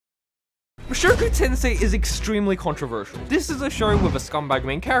Mushoku Tensei is extremely controversial. This is a show with a scumbag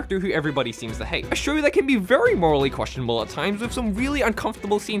main character who everybody seems to hate. A show that can be very morally questionable at times with some really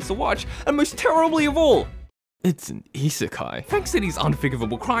uncomfortable scenes to watch, and most terribly of all, it's an isekai. Thanks to these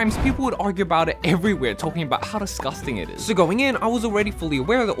unforgivable crimes, people would argue about it everywhere, talking about how disgusting it is. So going in, I was already fully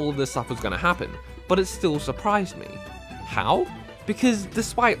aware that all of this stuff was gonna happen, but it still surprised me. How? Because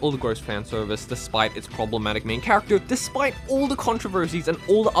despite all the gross fan service, despite its problematic main character, despite all the controversies and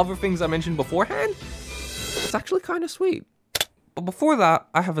all the other things I mentioned beforehand, it's actually kinda sweet. But before that,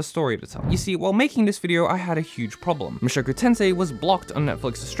 I have a story to tell. You see, while making this video, I had a huge problem. Mushoku Tensei was blocked on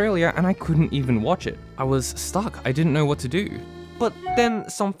Netflix Australia and I couldn't even watch it. I was stuck, I didn't know what to do. But then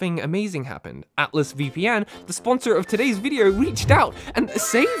something amazing happened. Atlas VPN, the sponsor of today's video, reached out and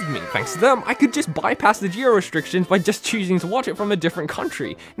saved me. Thanks to them, I could just bypass the geo restrictions by just choosing to watch it from a different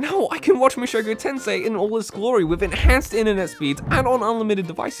country. Now I can watch Mushoku Tensei in all its glory with enhanced internet speeds and on unlimited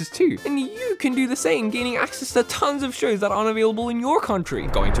devices too. And you can do the same, gaining access to tons of shows that aren't available in your country.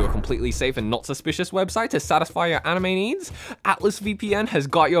 Going to a completely safe and not suspicious website to satisfy your anime needs? Atlas VPN has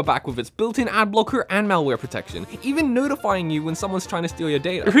got your back with its built-in ad blocker and malware protection, even notifying you when someone's trying to steal your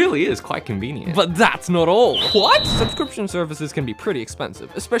data. It really is quite convenient. But that's not all. What? Subscription services can be pretty expensive,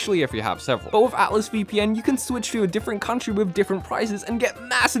 especially if you have several. But with Atlas VPN, you can switch to a different country with different prices and get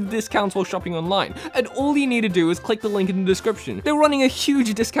massive discounts while shopping online. And all you need to do is click the link in the description. They're running a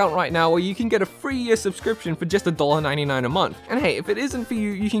huge discount right now where you can get a free year subscription for just $1.99 a month. And hey, if it isn't for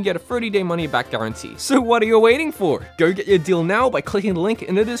you, you can get a 30-day money-back guarantee. So what are you waiting for? Go get your deal now by clicking the link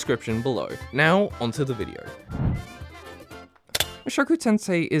in the description below. Now, onto the video. Mushoku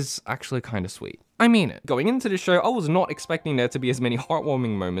Tensei is actually kinda sweet. I mean it. Going into the show, I was not expecting there to be as many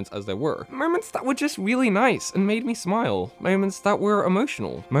heartwarming moments as there were. Moments that were just really nice and made me smile. Moments that were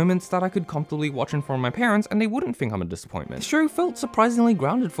emotional. Moments that I could comfortably watch in front of my parents and they wouldn't think I'm a disappointment. The show felt surprisingly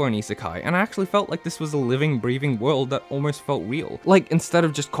grounded for an isekai, and I actually felt like this was a living, breathing world that almost felt real. Like, instead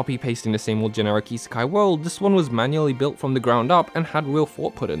of just copy-pasting the same old generic isekai world, this one was manually built from the ground up and had real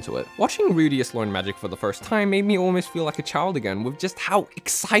thought put into it. Watching Rudeus learn magic for the first time made me almost feel like a child again, with just how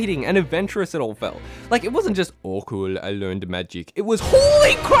exciting and adventurous it all felt. Like, it wasn't just, oh cool, I learned magic. It was,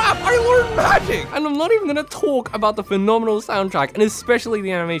 holy crap, I learned magic! And I'm not even gonna talk about the phenomenal soundtrack, and especially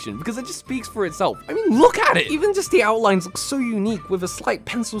the animation, because it just speaks for itself. I mean, look at it! Even just the outlines look so unique, with a slight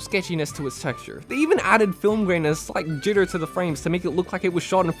pencil sketchiness to its texture. They even added film grain and a slight jitter to the frames to make it look like it was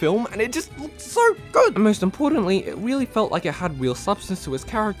shot in film, and it just looked so good! And most importantly, it really felt like it had real substance to its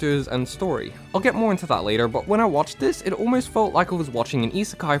characters and story. I'll get more into that later, but when I watched this, it almost felt like I was watching an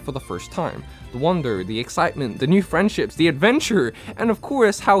isekai for the first time. The wonder, the excitement, the new friendships, the adventure, and of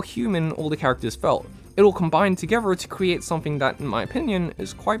course how human all the characters felt. It all combined together to create something that, in my opinion,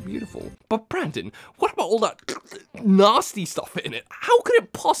 is quite beautiful. But Brandon, what about all that nasty stuff in it? How could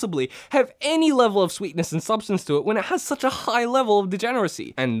it possibly have any level of sweetness and substance to it when it has such a high level of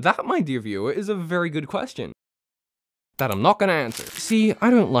degeneracy? And that, my dear viewer, is a very good question that I'm not gonna answer. See,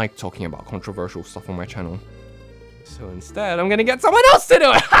 I don't like talking about controversial stuff on my channel. So instead, I'm gonna get someone else to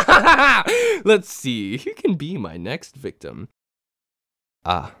do it! Let's see, who can be my next victim?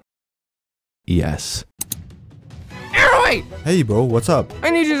 Ah. Yes. Irui! Hey bro, what's up?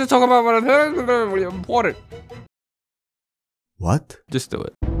 I need you to talk about what really important. What? Just do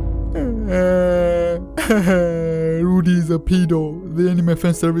it. Rudy's a pedo. The anime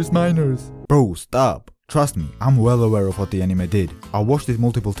fanservice minors. Bro, stop. Trust me, I'm well aware of what the anime did. I watched it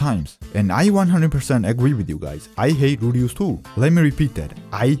multiple times, and I 100% agree with you guys. I hate Rudeus too. Let me repeat that.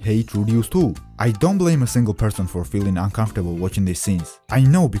 I hate Rudeus too. I don't blame a single person for feeling uncomfortable watching these scenes. I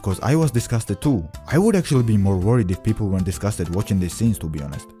know, because I was disgusted too. I would actually be more worried if people weren't disgusted watching these scenes, to be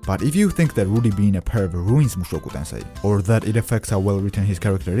honest. But if you think that Rudy being a perv ruins Mushoku Tensei, or that it affects how well written his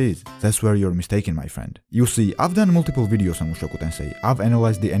character is, that's where you're mistaken, my friend. You see, I've done multiple videos on Mushoku Tensei. I've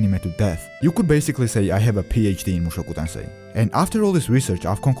analyzed the anime to death. You could basically say I have a PhD in Mushoku Tensei. And after all this research,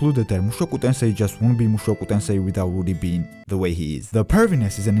 I've concluded that Mushoku Tensei just won't be Mushoku Tensei without Rudy being the way he is. The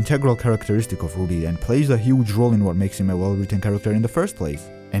perviness is an integral characteristic of Rudy and plays a huge role in what makes him a well-written character in the first place.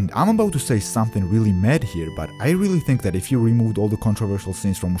 And I'm about to say something really mad here, but I really think that if you removed all the controversial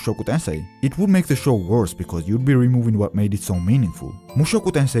scenes from Mushoku Tensei, it would make the show worse because you'd be removing what made it so meaningful. Mushoku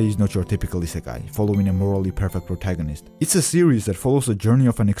Tensei is not your typical isekai, following a morally perfect protagonist. It's a series that follows the journey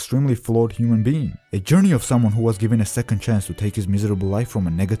of an extremely flawed human being. A journey of someone who was given a second chance to take his miserable life from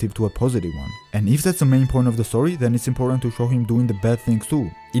a negative to a positive one. And if that's the main point of the story, then it's important to show him doing the bad things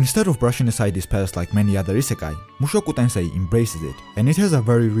too. Instead of brushing aside his past like many other isekai, Mushoku Tensei embraces it, and it has a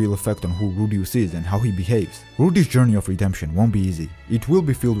very real effect on who Rudeus is and how he behaves. Rudeus' journey of redemption won't be easy. It will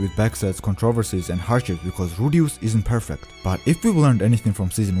be filled with backsets, controversies and hardships because Rudeus isn't perfect. But if we've learned anything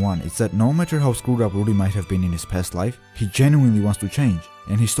from season 1, it's that no matter how screwed up Rudy might have been in his past life, he genuinely wants to change,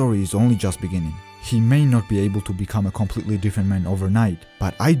 and his story is only just beginning. He may not be able to become a completely different man overnight,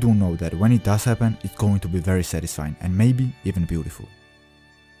 but I do know that when it does happen, it's going to be very satisfying and maybe even beautiful.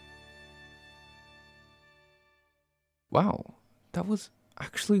 Wow, that was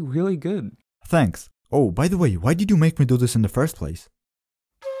actually really good. Thanks. Oh, by the way, why did you make me do this in the first place?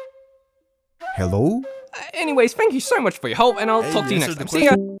 Hello? Anyways, thank you so much for your help, and I'll talk to you next time. See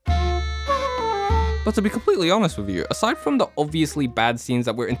ya! But to be completely honest with you, aside from the obviously bad scenes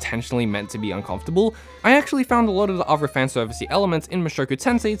that were intentionally meant to be uncomfortable, I actually found a lot of the other fanservice elements in Mushoku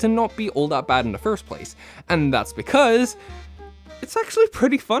Tensei to not be all that bad in the first place. And that's because it's actually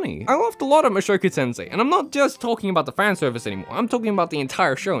pretty funny. I laughed a lot at Mushoku Tensei, and I'm not just talking about the fanservice anymore, I'm talking about the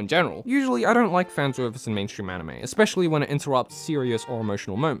entire show in general. Usually I don't like fanservice in mainstream anime, especially when it interrupts serious or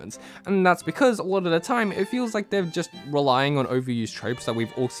emotional moments, and that's because a lot of the time it feels like they're just relying on overused tropes that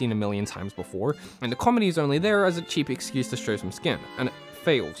we've all seen a million times before, and the comedy is only there as a cheap excuse to show some skin, and it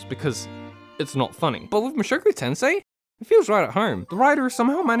fails because it's not funny. But with Mushoku Tensei, it feels right at home. The writer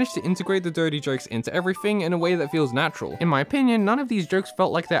somehow managed to integrate the dirty jokes into everything in a way that feels natural. In my opinion, none of these jokes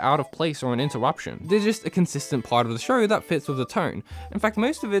felt like they're out of place or an interruption. They're just a consistent part of the show that fits with the tone. In fact,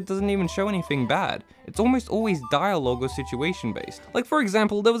 most of it doesn't even show anything bad. It's almost always dialogue or situation based. Like for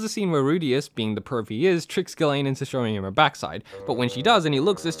example, there was a scene where Rudeus, being the perv he is, tricks Ghislaine into showing him her backside. But when she does and he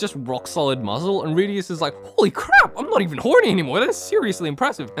looks, it's just rock solid muscle, and Rudeus is like, holy crap, I'm not even horny anymore, that's seriously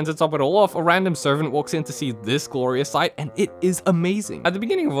impressive. And to top it all off, a random servant walks in to see this glorious sight, and it is amazing. At the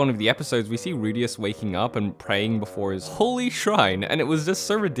beginning of one of the episodes, we see Rudeus waking up and praying before his holy shrine, and it was just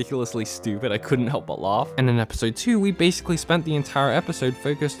so ridiculously stupid I couldn't help but laugh. And in episode 2, we basically spent the entire episode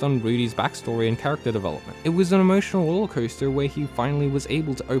focused on Rudy's backstory and character development. It was an emotional roller coaster where he finally was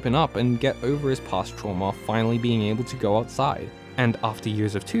able to open up and get over his past trauma, finally being able to go outside. And after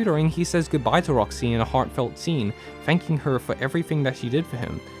years of tutoring, he says goodbye to Roxy in a heartfelt scene, thanking her for everything that she did for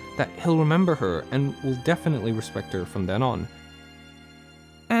him, that he'll remember her and will definitely respect her from then on.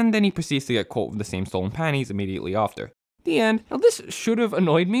 And then he proceeds to get caught with the same stolen panties immediately after. The end. Now this should have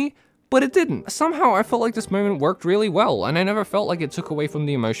annoyed me, but it didn't. Somehow I felt like this moment worked really well, and I never felt like it took away from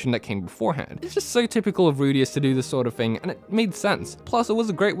the emotion that came beforehand. It's just so typical of Rudeus to do this sort of thing, and it made sense. Plus, it was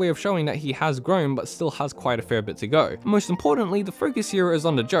a great way of showing that he has grown, but still has quite a fair bit to go. Most importantly, the focus here is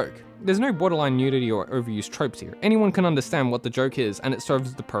on the joke. There's no borderline nudity or overused tropes here. Anyone can understand what the joke is, and it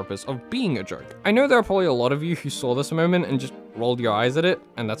serves the purpose of being a joke. I know there are probably a lot of you who saw this moment and just rolled your eyes at it,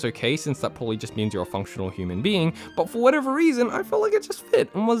 and that's okay since that probably just means you're a functional human being, but for whatever reason, I felt like it just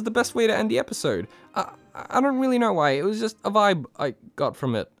fit and was the best way to end the episode. I don't really know why, it was just a vibe I got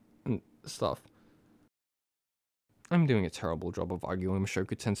from it and stuff. I'm doing a terrible job of arguing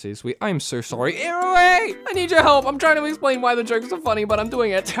Mushoku Tensei this week. I'm so sorry. Irui! I need your help. I'm trying to explain why the jokes are funny, but I'm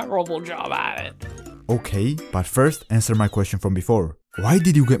doing a terrible job at it. Okay, but first answer my question from before. Why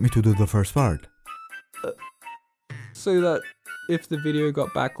did you get me to do the first part? So that if the video got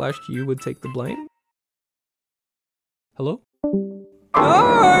backlashed, you would take the blame? Hello?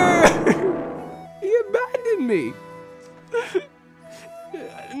 No! He abandoned me!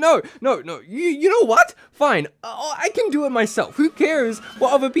 No, you know what? Fine, I can do it myself. Who cares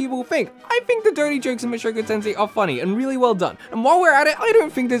what other people think? I think the dirty jokes in Mushoku Tensei are funny and really well done. And while we're at it, I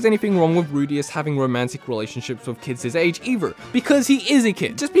don't think there's anything wrong with Rudeus having romantic relationships with kids his age either, because he is a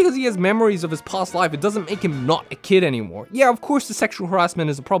kid. Just because he has memories of his past life, it doesn't make him not a kid anymore. Yeah, of course the sexual harassment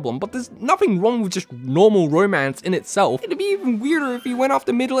is a problem, but there's nothing wrong with just normal romance in itself. It'd be even weirder if he went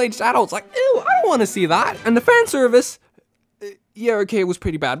after middle-aged adults, like, ew, I don't want to see that. And the fan service, yeah, okay, it was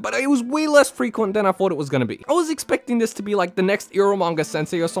pretty bad, but it was way less frequent than I thought it was gonna be. I was expecting this to be like the next Iromanga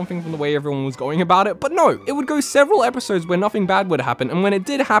Sensei or something from the way everyone was going about it, but no, it would go several episodes where nothing bad would happen, and when it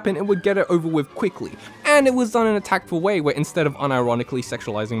did happen, it would get it over with quickly. And it was done in a tactful way where instead of unironically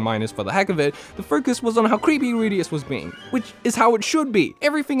sexualizing minors for the heck of it, the focus was on how creepy Rudeus was being, which is how it should be.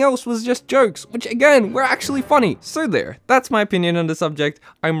 Everything else was just jokes, which again, were actually funny. So there, that's my opinion on the subject.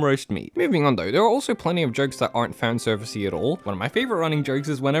 I'm roast meat. Moving on though, there are also plenty of jokes that aren't fan servicey at all. One of my favorite running jokes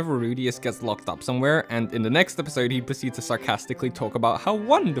is whenever Rudeus gets locked up somewhere, and in the next episode he proceeds to sarcastically talk about how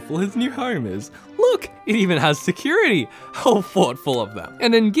wonderful his new home is. Look, it even has security! How thoughtful of them.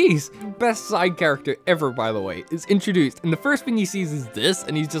 And then Geese, best side character ever by the way, is introduced, and the first thing he sees is this,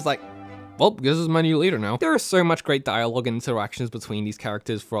 and he's just like, well, this is my new leader now. There is so much great dialogue and interactions between these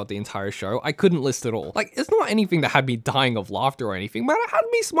characters throughout the entire show, I couldn't list it all. Like, it's not anything that had me dying of laughter or anything, but it had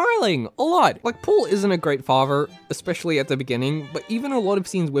me smiling a lot. Like, Paul isn't a great father, especially at the beginning, but even a lot of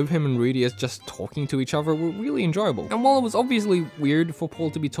scenes with him and Rudy as just talking to each other were really enjoyable. And while it was obviously weird for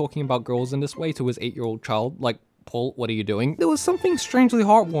Paul to be talking about girls in this way to his 8-year-old child, like, Paul, what are you doing? There was something strangely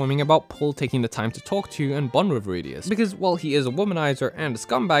heartwarming about Paul taking the time to talk to and bond with Rudius, because while he is a womanizer and a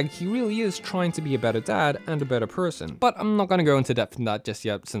scumbag, he really is trying to be a better dad and a better person. But I'm not gonna go into depth in that just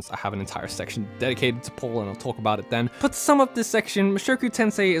yet, since I have an entire section dedicated to Paul and I'll talk about it then. But to sum up this section, Mushoku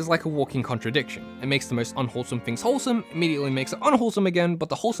Tensei is like a walking contradiction. It makes the most unwholesome things wholesome, immediately makes it unwholesome again, but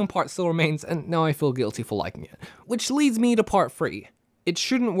the wholesome part still remains, and now I feel guilty for liking it. Which leads me to part 3. It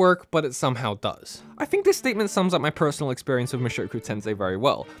shouldn't work, but it somehow does. I think this statement sums up my personal experience with Mushoku Tensei very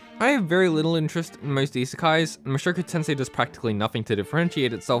well. I have very little interest in most isekais, and Mushoku Tensei does practically nothing to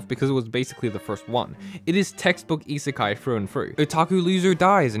differentiate itself because it was basically the first one. It is textbook isekai through and through. Otaku loser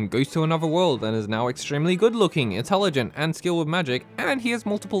dies and goes to another world and is now extremely good looking, intelligent, and skilled with magic, and he has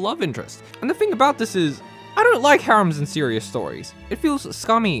multiple love interests. And the thing about this is, I don't like harems in serious stories. It feels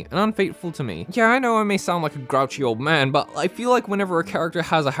scummy and unfaithful to me. Yeah, I know I may sound like a grouchy old man, but I feel like whenever a character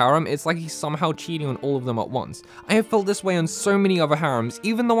has a harem, it's like he's somehow cheating on all of them at once. I have felt this way on so many other harems,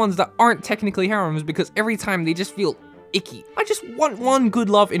 even the ones that aren't technically harems, because every time they just feel icky. I just want one good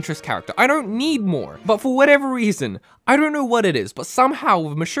love interest character. I don't need more. But for whatever reason, I don't know what it is, but somehow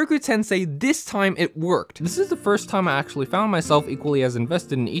with Mushoku Tensei, this time it worked. This is the first time I actually found myself equally as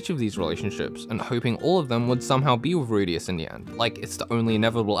invested in each of these relationships, and hoping all of them would somehow be with Rudius in the end. Like, it's the only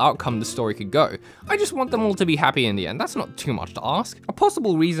inevitable outcome the story could go. I just want them all to be happy in the end. That's not too much to ask. A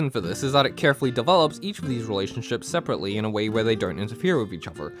possible reason for this is that it carefully develops each of these relationships separately in a way where they don't interfere with each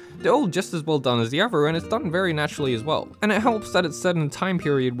other. They're all just as well done as the other, and it's done very naturally as well. And it helps that it's set in a time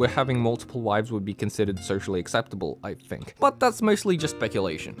period where having multiple wives would be considered socially acceptable, I think. But that's mostly just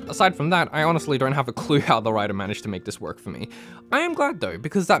speculation. Aside from that, I honestly don't have a clue how the writer managed to make this work for me. I am glad though,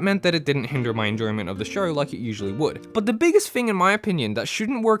 because that meant that it didn't hinder my enjoyment of the show like it usually would. But the biggest thing in my opinion that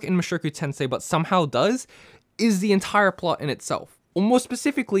shouldn't work in Mushoku Tensei but somehow does, is the entire plot in itself. Or more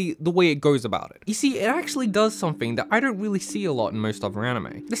specifically, the way it goes about it. You see, it actually does something that I don't really see a lot in most other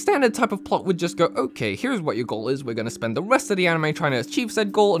anime. The standard type of plot would just go, okay, here's what your goal is, we're gonna spend the rest of the anime trying to achieve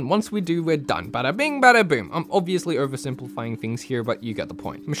said goal, and once we do, we're done. Bada bing, bada boom. I'm obviously oversimplifying things here, but you get the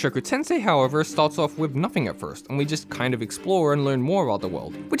point. Mushoku Tensei, however, starts off with nothing at first, and we just kind of explore and learn more about the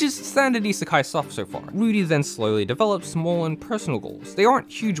world, which is standard isekai stuff so far. Rudy then slowly develops small and personal goals. They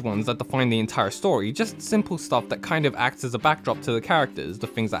aren't huge ones that define the entire story, just simple stuff that kind of acts as a backdrop to the characters, the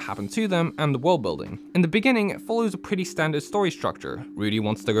things that happen to them, and the world building. In the beginning, it follows a pretty standard story structure. Rudy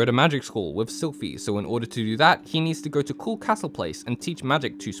wants to go to magic school with Sylphie, so in order to do that, he needs to go to Cool Castle Place and teach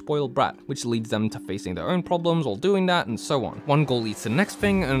magic to Spoiled Brat, which leads them to facing their own problems while doing that, and so on. One goal leads to the next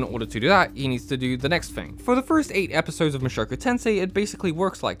thing, and in order to do that, he needs to do the next thing. For the first 8 episodes of Mushoku Tensei, it basically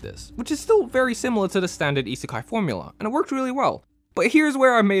works like this, which is still very similar to the standard isekai formula, and it worked really well. But here's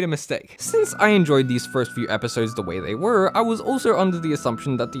where I made a mistake. Since I enjoyed these first few episodes the way they were, I was also under the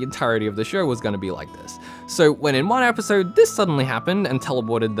assumption that the entirety of the show was gonna be like this. So when in one episode this suddenly happened and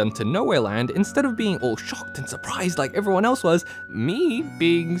teleported them to Nowhere Land, instead of being all shocked and surprised like everyone else was, me,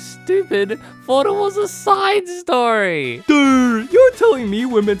 being stupid, thought it was a side story. Dude, you're telling me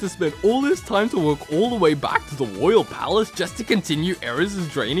we're meant to spend all this time to walk all the way back to the Royal Palace just to continue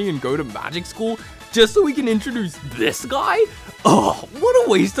Eris's training and go to magic school? Just so we can introduce this guy? Oh, what a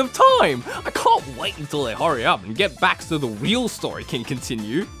waste of time! I can't wait until they hurry up and get back so the real story can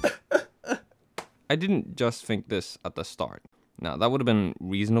continue. I didn't just think this at the start. Now, that would have been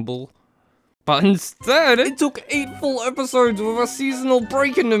reasonable. But instead, it took 8 full episodes with a seasonal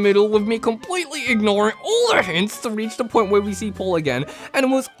break in the middle with me completely ignoring all the hints to reach the point where we see Paul again, and it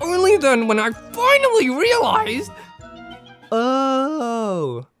was only then when I finally realized...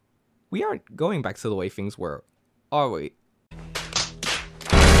 Oh... We aren't going back to the way things were, are we?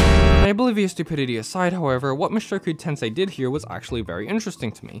 My oblivious stupidity aside, however, what Mushoku Tensei did here was actually very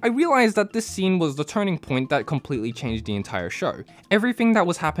interesting to me. I realized that this scene was the turning point that completely changed the entire show. Everything that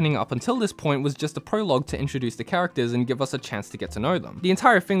was happening up until this point was just a prologue to introduce the characters and give us a chance to get to know them. The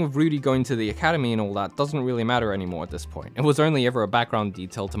entire thing with Rudy going to the academy and all that doesn't really matter anymore at this point. It was only ever a background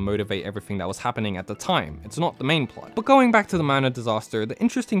detail to motivate everything that was happening at the time. It's not the main plot. But going back to the Manor disaster, the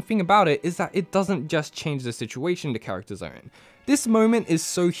interesting thing about it is that it doesn't just change the situation the characters are in. This moment is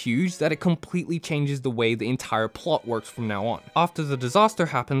so huge that it completely changes the way the entire plot works from now on. After the disaster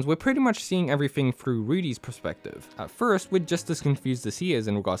happens, we're pretty much seeing everything through Rudy's perspective. At first, we're just as confused as he is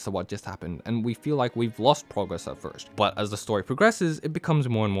in regards to what just happened, and we feel like we've lost progress at first. But as the story progresses, it becomes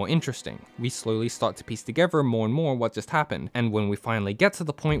more and more interesting. We slowly start to piece together more and more what just happened, and when we finally get to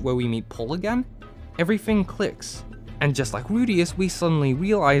the point where we meet Paul again, everything clicks. And just like Rudius, we suddenly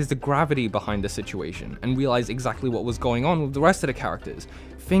realize the gravity behind the situation, and realize exactly what was going on with the rest of the characters.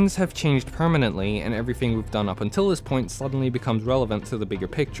 Things have changed permanently, and everything we've done up until this point suddenly becomes relevant to the bigger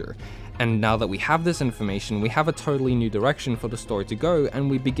picture. And now that we have this information, we have a totally new direction for the story to go, and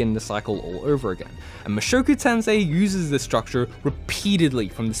we begin the cycle all over again. And Mushoku Tensei uses this structure repeatedly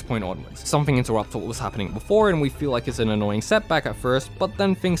from this point onwards. Something interrupts what was happening before, and we feel like it's an annoying setback at first, but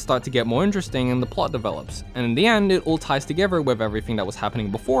then things start to get more interesting and the plot develops. And in the end, it all ties together with everything that was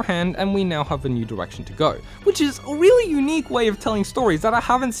happening beforehand, and we now have a new direction to go. Which is a really unique way of telling stories that I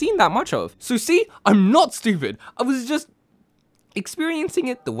haven't seen that much of. So see, I'm not stupid. I was just experiencing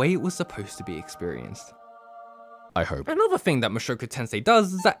it the way it was supposed to be experienced. I hope. Another thing that Mushoku Tensei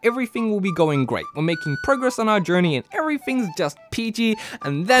does is that everything will be going great. We're making progress on our journey and everything's just peachy,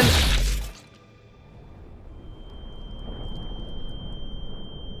 and then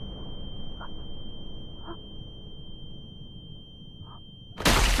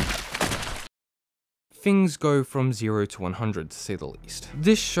things go from 0 to 100, to say the least.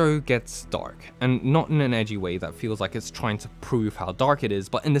 This show gets dark, and not in an edgy way that feels like it's trying to prove how dark it is,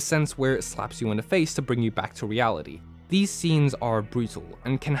 but in the sense where it slaps you in the face to bring you back to reality. These scenes are brutal,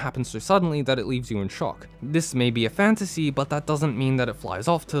 and can happen so suddenly that it leaves you in shock. This may be a fantasy, but that doesn't mean that it flies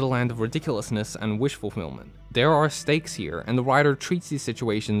off to the land of ridiculousness and wish fulfillment. There are stakes here, and the writer treats these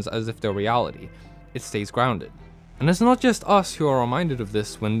situations as if they're reality. It stays grounded. And it's not just us who are reminded of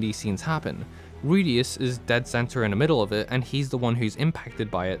this when these scenes happen. Rudius is dead center in the middle of it, and he's the one who's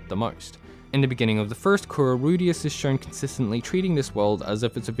impacted by it the most. In the beginning of the first cour, Rudius is shown consistently treating this world as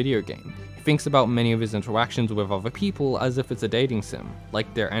if it's a video game. He thinks about many of his interactions with other people as if it's a dating sim,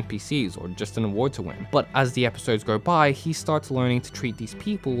 like they're NPCs or just an award to win. But as the episodes go by, he starts learning to treat these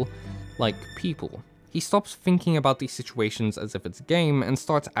people like people. He stops thinking about these situations as if it's a game and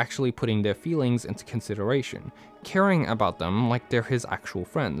starts actually putting their feelings into consideration, caring about them like they're his actual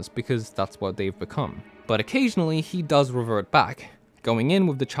friends, because that's what they've become. But occasionally he does revert back, going in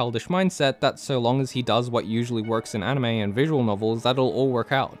with the childish mindset that so long as he does what usually works in anime and visual novels, that'll all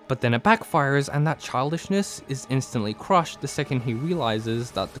work out. But then it backfires, and that childishness is instantly crushed the second he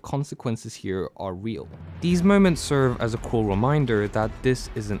realizes that the consequences here are real. These moments serve as a cruel reminder that this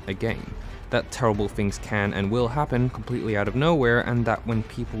isn't a game, that terrible things can and will happen completely out of nowhere, and that when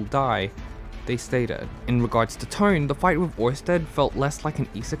people die, they stay dead. In regards to tone, the fight with Orsted felt less like an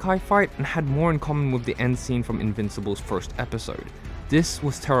isekai fight and had more in common with the end scene from Invincible's first episode. This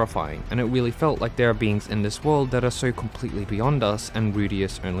was terrifying, and it really felt like there are beings in this world that are so completely beyond us, and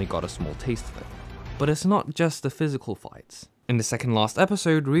Rudius only got a small taste of it. But it's not just the physical fights. In the second last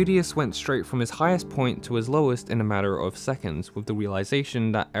episode, Rudius went straight from his highest point to his lowest in a matter of seconds with the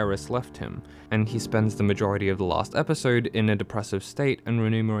realization that Eris left him, and he spends the majority of the last episode in a depressive state and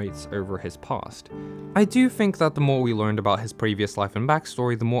ruminates over his past. I do think that the more we learned about his previous life and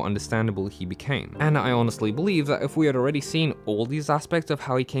backstory, the more understandable he became, and I honestly believe that if we had already seen all these aspects of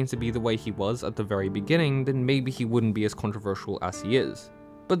how he came to be the way he was at the very beginning, then maybe he wouldn't be as controversial as he is.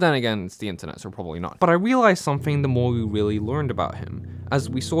 But then again, it's the internet, so probably not. But I realized something the more we really learned about him, as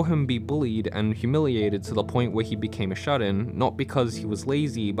we saw him be bullied and humiliated to the point where he became a shut-in, not because he was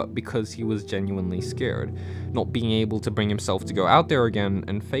lazy, but because he was genuinely scared, not being able to bring himself to go out there again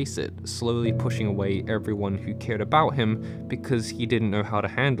and face it, slowly pushing away everyone who cared about him because he didn't know how to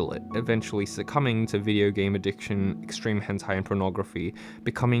handle it, eventually succumbing to video game addiction, extreme hentai and pornography,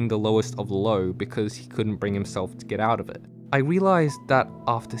 becoming the lowest of the low because he couldn't bring himself to get out of it. I realized that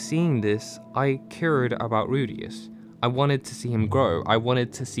after seeing this, I cared about Rudius. I wanted to see him grow, I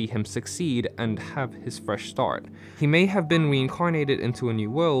wanted to see him succeed and have his fresh start. He may have been reincarnated into a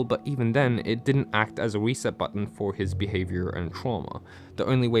new world, but even then, it didn't act as a reset button for his behavior and trauma. The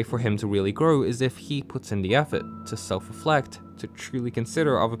only way for him to really grow is if he puts in the effort to self-reflect, to truly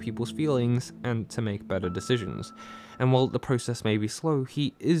consider other people's feelings, and to make better decisions. And while the process may be slow,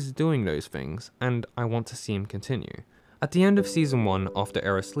 he is doing those things, and I want to see him continue. At the end of season 1, after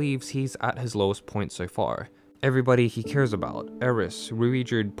Eris leaves, he's at his lowest point so far. Everybody he cares about, Eris,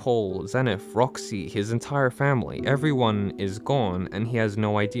 Ruijerd, Paul, Zenith, Roxy, his entire family, everyone is gone, and he has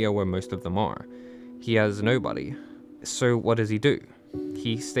no idea where most of them are. He has nobody. So what does he do?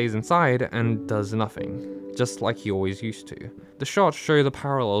 He stays inside and does nothing, just like he always used to. The shots show the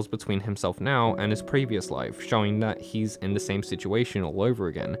parallels between himself now and his previous life, showing that he's in the same situation all over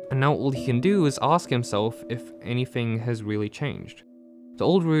again, and now all he can do is ask himself if anything has really changed. The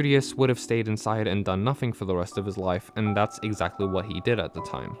old Rudius would have stayed inside and done nothing for the rest of his life, and that's exactly what he did at the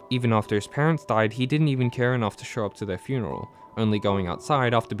time. Even after his parents died, he didn't even care enough to show up to their funeral, only going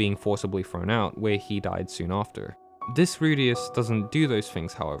outside after being forcibly thrown out, where he died soon after. This Rudius doesn't do those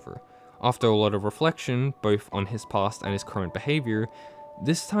things, however. After a lot of reflection, both on his past and his current behavior,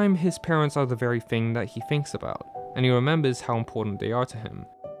 this time his parents are the very thing that he thinks about, and he remembers how important they are to him.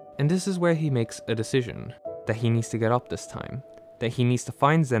 And this is where he makes a decision, that he needs to get up this time, that he needs to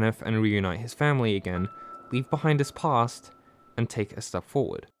find Zenith and reunite his family again, leave behind his past, and take a step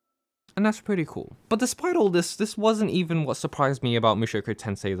forward. And that's pretty cool. But despite all this wasn't even what surprised me about Mushoku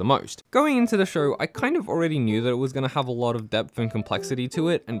Tensei the most. Going into the show, I kind of already knew that it was going to have a lot of depth and complexity to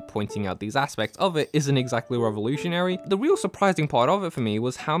it, and pointing out these aspects of it isn't exactly revolutionary. The real surprising part of it for me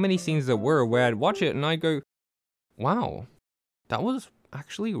was how many scenes there were where I'd watch it and I'd go, wow, that was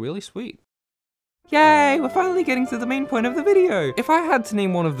actually really sweet. Yay, we're finally getting to the main point of the video! If I had to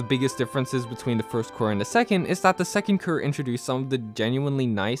name one of the biggest differences between the first cour and the second, it's that the second cour introduced some of the genuinely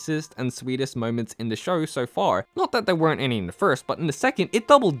nicest and sweetest moments in the show so far. Not that there weren't any in the first, but in the second, it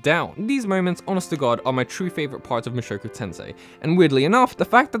doubled down. These moments, honest to god, are my true favorite parts of Mushoku Tensei. And weirdly enough, the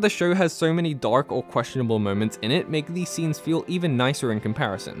fact that the show has so many dark or questionable moments in it make these scenes feel even nicer in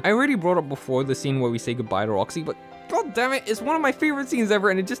comparison. I already brought up before the scene where we say goodbye to Roxy, but god damn it, it's one of my favorite scenes ever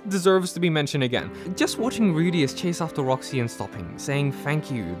and it just deserves to be mentioned again. Just watching Rudius chase after Roxy and stopping, saying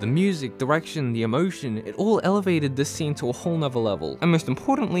thank you, the music, direction, the emotion, it all elevated this scene to a whole nother level. And most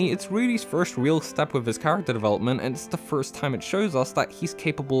importantly, it's Rudy's first real step with his character development, and it's the first time it shows us that he's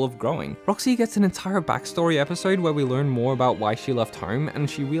capable of growing. Roxy gets an entire backstory episode where we learn more about why she left home, and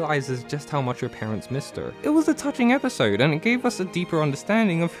she realizes just how much her parents missed her. It was a touching episode, and it gave us a deeper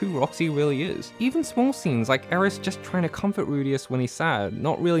understanding of who Roxy really is. Even small scenes like Eris just trying to comfort Rudius when he's sad,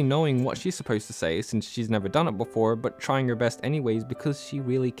 not really knowing what she's supposed to say since she's never done it before, but trying her best anyways because she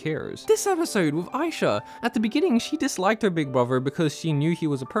really cares. This episode with Aisha, at the beginning she disliked her big brother because she knew he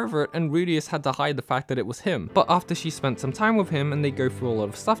was a pervert and Rudius had to hide the fact that it was him. But after she spent some time with him and they go through a lot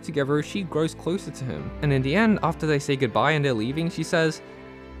of stuff together, she grows closer to him. And in the end, after they say goodbye and they're leaving, she says,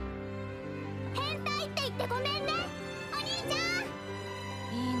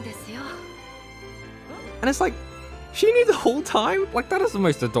 and it's like, she knew the whole time? Like, that is the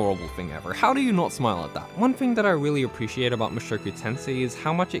most adorable thing ever. How do you not smile at that? One thing that I really appreciate about Mushoku Tensei is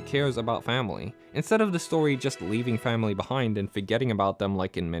how much it cares about family. Instead of the story just leaving family behind and forgetting about them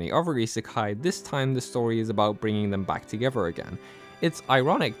like in many other isekai, this time the story is about bringing them back together again. It's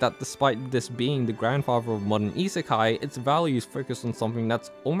ironic that despite this being the grandfather of modern isekai, its values focus on something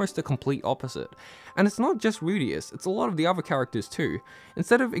that's almost the complete opposite. And it's not just Rudius, it's a lot of the other characters too.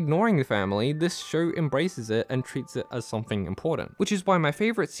 Instead of ignoring the family, this show embraces it and treats it as something important. Which is why my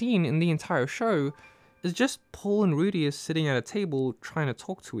favorite scene in the entire show is just Paul and Rudius sitting at a table trying to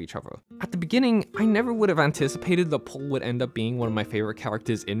talk to each other. At the beginning, I never would have anticipated that Paul would end up being one of my favorite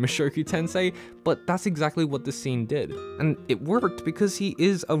characters in Mushoku Tensei, but that's exactly what this scene did. And it worked because he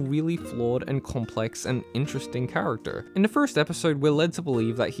is a really flawed and complex and interesting character. In the first episode, we're led to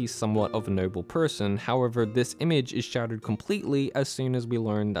believe that he's somewhat of a noble person, however this image is shattered completely as soon as we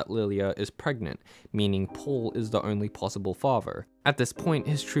learn that Lilia is pregnant, meaning Paul is the only possible father. At this point,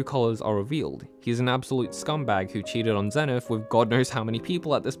 his true colors are revealed. He's an absolute scumbag who cheated on Zenith with god knows how many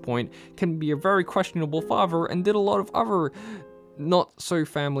people at this point, can be a very questionable father, and did a lot of other not so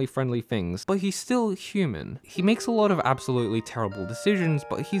family friendly things, but he's still human. He makes a lot of absolutely terrible decisions,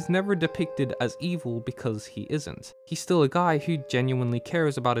 but he's never depicted as evil because he isn't. He's still a guy who genuinely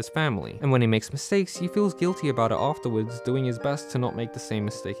cares about his family, and when he makes mistakes, he feels guilty about it afterwards, doing his best to not make the same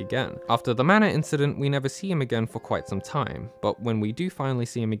mistake again. After the Manor incident, we never see him again for quite some time, but when we do finally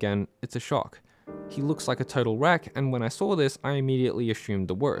see him again, it's a shock. He looks like a total wreck, and when I saw this, I immediately assumed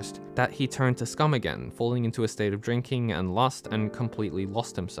the worst, that he turned to scum again, falling into a state of drinking and lust and completely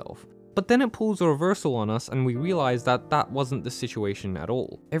lost himself. But then it pulls a reversal on us and we realize that that wasn't the situation at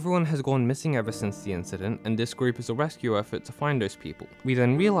all. Everyone has gone missing ever since the incident, and this group is a rescue effort to find those people. We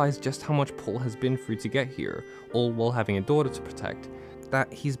then realize just how much Paul has been through to get here, all while having a daughter to protect.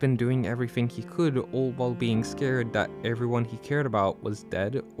 That he's been doing everything he could, all while being scared that everyone he cared about was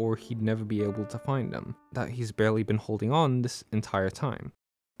dead or he'd never be able to find them. That he's barely been holding on this entire time.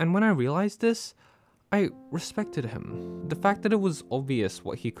 And when I realized this, I respected him. The fact that it was obvious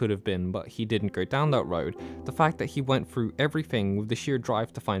what he could have been, but he didn't go down that road. The fact that he went through everything with the sheer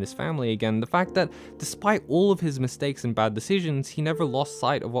drive to find his family again. The fact that despite all of his mistakes and bad decisions, he never lost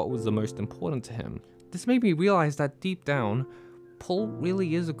sight of what was the most important to him. This made me realize that deep down, Paul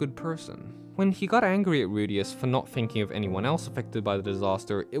really is a good person. When he got angry at Rudius for not thinking of anyone else affected by the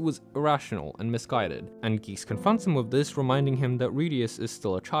disaster, it was irrational and misguided, and Geese confronts him with this, reminding him that Rudius is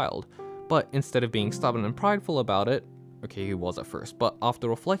still a child. But instead of being stubborn and prideful about it, okay, he was at first, but after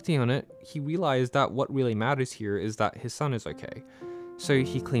reflecting on it, he realized that what really matters here is that his son is okay. So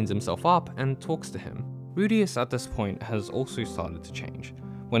he cleans himself up and talks to him. Rudius at this point has also started to change.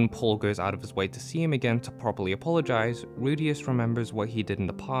 When Paul goes out of his way to see him again to properly apologize, Rudius remembers what he did in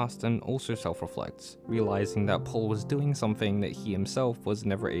the past and also self-reflects, realizing that Paul was doing something that he himself was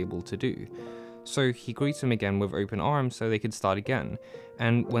never able to do. So he greets him again with open arms so they could start again,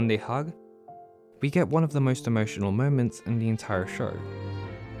 and when they hug, we get one of the most emotional moments in the entire show.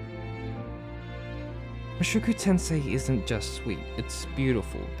 Mushoku Tensei isn't just sweet, it's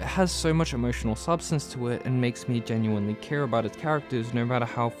beautiful. It has so much emotional substance to it and makes me genuinely care about its characters no matter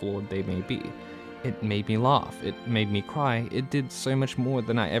how flawed they may be. It made me laugh, it made me cry, it did so much more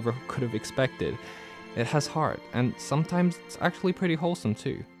than I ever could have expected. It has heart, and sometimes it's actually pretty wholesome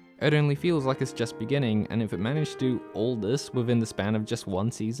too. It only feels like it's just beginning, and if it managed to do all this within the span of just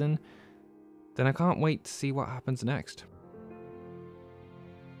one season, then I can't wait to see what happens next.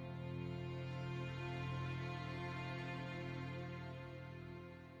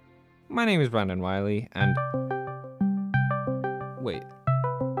 My name is Brandon Riley, and... wait.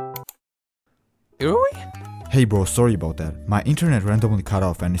 Irui? Hey bro, sorry about that. My internet randomly cut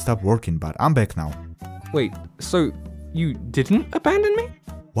off and it stopped working, but I'm back now. Wait, so you didn't abandon me?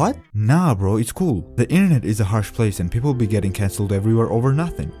 What? Nah bro, it's cool. The internet is a harsh place and people be getting cancelled everywhere over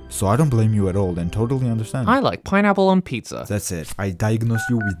nothing. So I don't blame you at all and totally understand. I like pineapple on pizza. That's it. I diagnose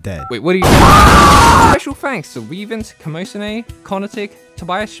you with that. Wait, what are you- Special thanks to Revent, Kamosune, Konatik,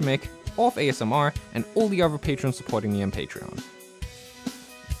 Tobias Schmick, Off ASMR, and all the other patrons supporting me on Patreon.